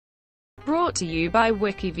Brought to you by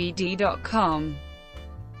WikiVidi.com.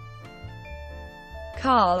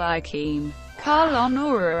 Carl Ikeme. Carl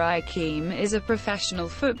Onora Ikeme is a professional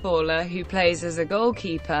footballer who plays as a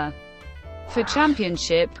goalkeeper for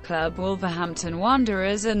Championship club Wolverhampton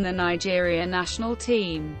Wanderers and the Nigeria national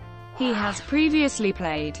team. He has previously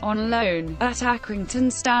played on loan at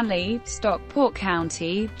Accrington Stanley, Stockport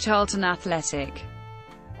County, Charlton Athletic,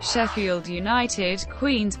 Sheffield United,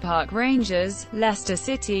 Queen's Park Rangers, Leicester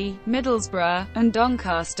City, Middlesbrough, and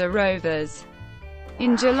Doncaster Rovers.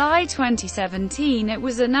 In July 2017 it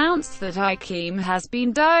was announced that Ikeme has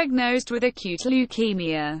been diagnosed with acute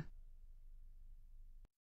leukaemia.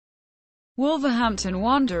 Wolverhampton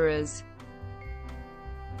Wanderers.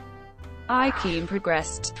 Ikeme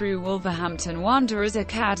progressed through Wolverhampton Wanderers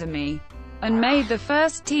Academy and made the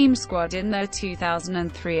first team squad in their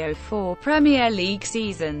 2003-04 Premier League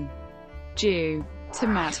season. Due to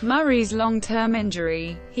Matt Murray's long-term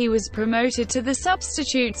injury, he was promoted to the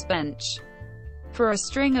substitutes bench for a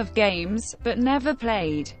string of games, but never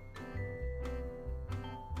played.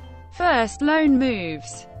 First loan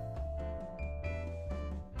moves.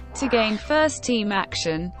 To gain first-team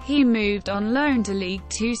action, he moved on loan to League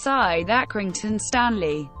Two side Accrington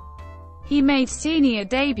Stanley. He made senior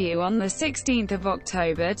debut on 16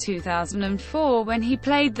 October 2004 when he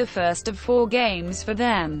played the first of 4 games for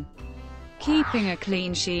them, keeping a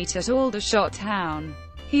clean sheet at Aldershot Town.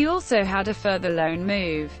 He also had a further loan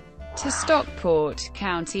move to Stockport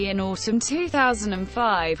County in autumn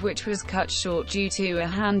 2005, which was cut short due to a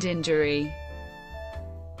hand injury.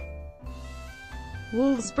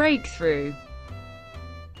 Wolves breakthrough.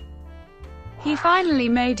 He finally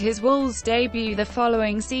made his Wolves debut the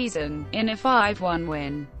following season, in a 5-1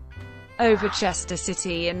 win over Leicester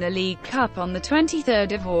City in the League Cup on 23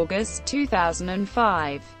 August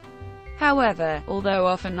 2005. However, although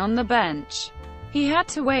often on the bench, he had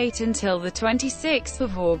to wait until 26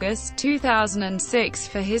 August 2006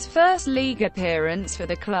 for his first league appearance for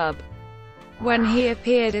the club, when he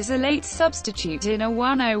appeared as a late substitute in a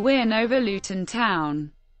 1-0 win over Luton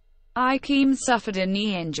Town. Ikeme suffered a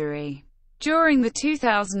knee injury during the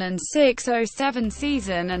 2006-07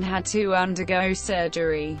 season and had to undergo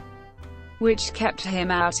surgery, which kept him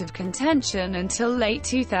out of contention until late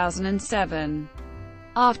 2007.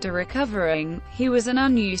 After recovering, he was an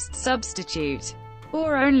unused substitute,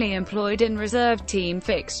 or only employed in reserve team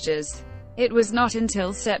fixtures. It was not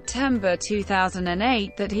until September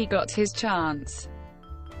 2008 that he got his chance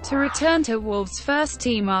to return to Wolves' first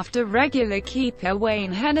team after regular keeper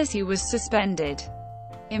Wayne Hennessy was suspended.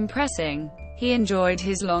 Impressing, he enjoyed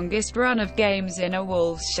his longest run of games in a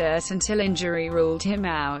Wolves shirt until injury ruled him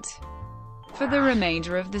out for the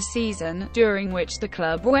remainder of the season, during which the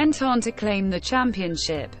club went on to claim the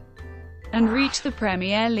Championship and reach the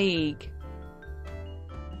Premier League.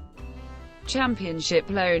 Championship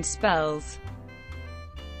loan spells.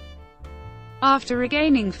 After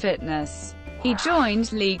regaining fitness, he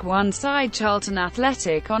joined League One side Charlton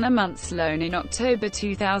Athletic on a month's loan in October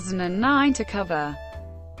 2009 to cover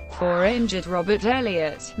for injured Robert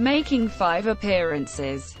Elliott, making 5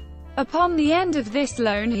 appearances. Upon the end of this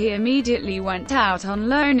loan he immediately went out on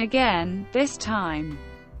loan again, this time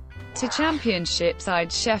to Championship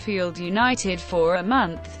side Sheffield United for a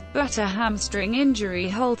month, but a hamstring injury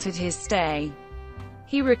halted his stay.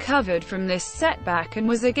 He recovered from this setback and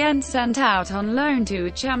was again sent out on loan to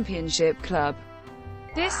a Championship club,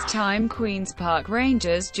 this time Queen's Park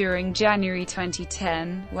Rangers, during January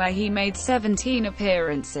 2010, where he made 17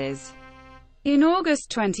 appearances. In August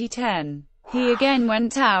 2010, he again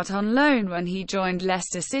went out on loan when he joined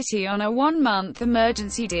Leicester City on a 1-month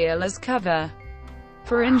emergency deal as cover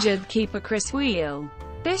for injured keeper Chris Wheel.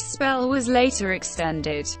 This spell was later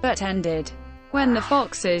extended, but ended when the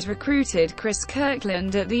Foxes recruited Chris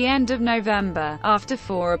Kirkland at the end of November, after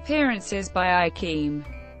 4 appearances by Ikeme.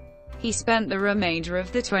 He spent the remainder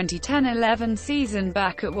of the 2010-11 season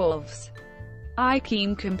back at Wolves.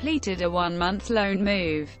 Ikeme completed a 1-month loan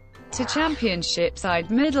move to Championship side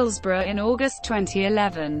Middlesbrough in August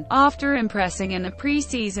 2011, after impressing in a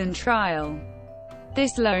pre-season trial.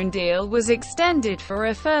 This loan deal was extended for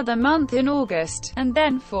a further month in August, and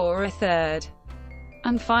then for a third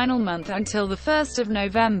and final month until 1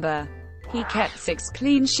 November. He kept 6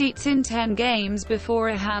 clean sheets in 10 games before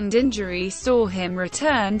a hand injury saw him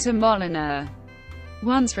return to Molineux.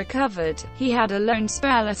 Once recovered, he had a loan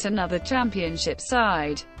spell at another Championship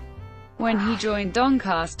side when he joined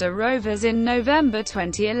Doncaster Rovers in November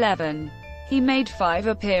 2011. He made 5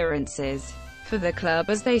 appearances for the club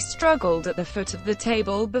as they struggled at the foot of the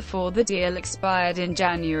table before the deal expired in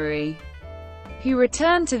January. He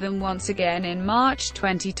returned to them once again in March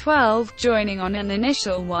 2012, joining on an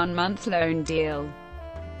initial one-month loan deal,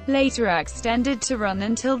 later extended to run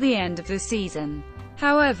until the end of the season.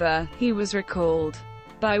 However, he was recalled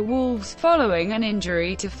by Wolves following an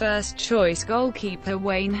injury to first-choice goalkeeper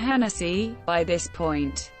Wayne Hennessy. By this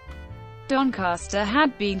point, Doncaster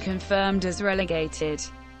had been confirmed as relegated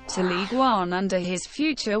to League One under his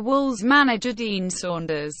future Wolves manager Dean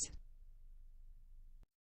Saunders.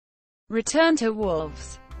 Return to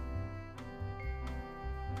Wolves.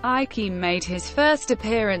 Ikeme made his first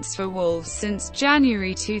appearance for Wolves since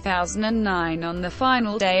January 2009 on the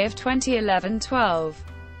final day of 2011-12,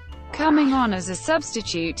 coming on as a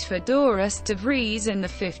substitute for Doris de Vries in the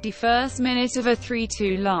 51st minute of a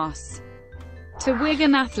 3-2 loss to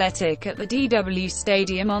Wigan Athletic at the DW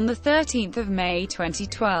Stadium on 13 May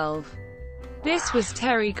 2012. This was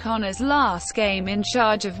Terry Connor's last game in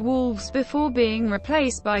charge of Wolves before being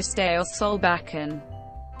replaced by Ståle Solbakken,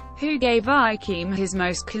 who gave Ikeme his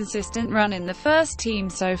most consistent run in the first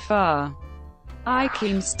team so far.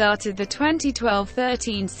 Ikeme started the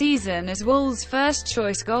 2012-13 season as Wolves'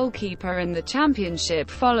 first-choice goalkeeper in the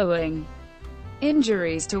Championship following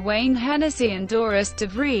injuries to Wayne Hennessy and Doris de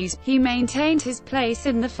Vries. He maintained his place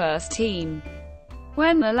in the first team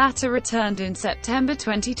when the latter returned in September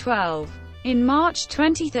 2012. In March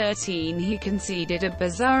 2013 he conceded a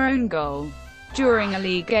bizarre own goal during a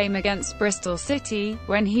league game against Bristol City,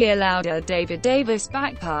 when he allowed a David Davis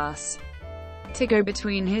back pass to go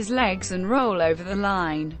between his legs and roll over the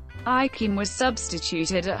line. Ikeme was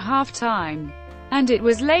substituted at half-time, and it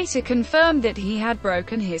was later confirmed that he had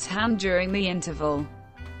broken his hand during the interval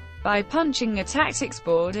by punching a tactics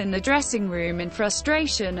board in the dressing room in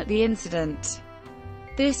frustration at the incident.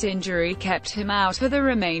 This injury kept him out for the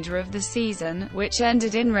remainder of the season, which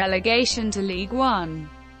ended in relegation to League One.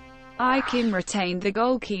 Ikeme retained the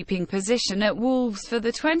goalkeeping position at Wolves for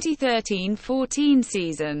the 2013-14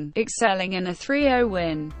 season, excelling in a 3-0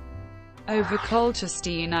 win over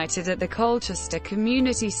Colchester United at the Colchester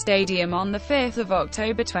Community Stadium on 5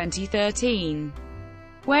 October 2013,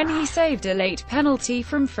 when he saved a late penalty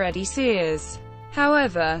from Freddie Sears.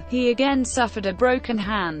 However, he again suffered a broken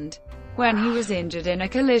hand when he was injured in a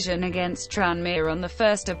collision against Tranmere on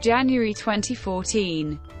 1 January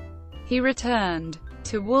 2014. He returned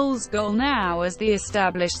to Wolves' goal now as the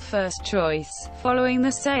established first choice, following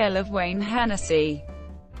the sale of Wayne Hennessy,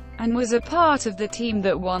 and was a part of the team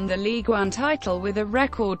that won the League One title with a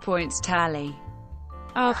record points tally.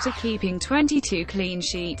 After keeping 22 clean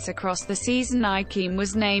sheets across the season, Ikeme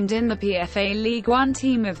was named in the PFA League One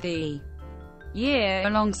Team of the Year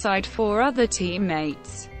alongside 4 other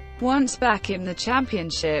teammates. Once back in the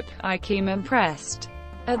Championship, Ikeme impressed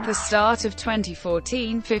at the start of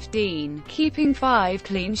 2014-15, keeping 5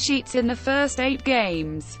 clean sheets in the first 8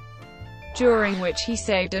 games, during which he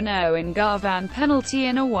saved an Owen Garvan penalty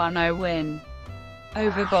in a 1-0 win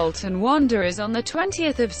over Bolton Wanderers on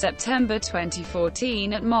 20 September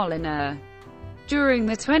 2014 at Molineux. During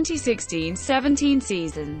the 2016-17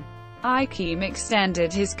 season, Ikeme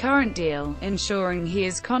extended his current deal, ensuring he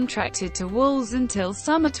is contracted to Wolves until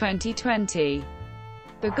summer 2020.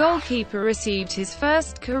 The goalkeeper received his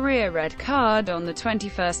first career red card on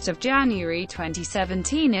 21 January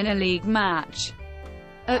 2017 in a league match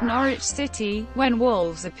at Norwich City. When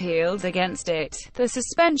Wolves appealed against it, the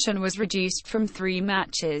suspension was reduced from 3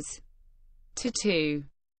 matches to 2.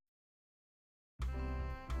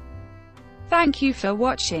 Thank you for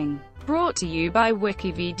watching. Brought to you by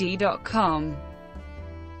WikiVidi.com.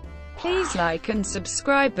 Please like and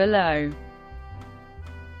subscribe below.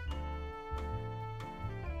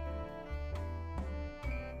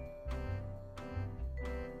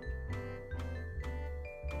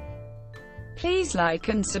 Please like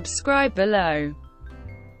and subscribe below.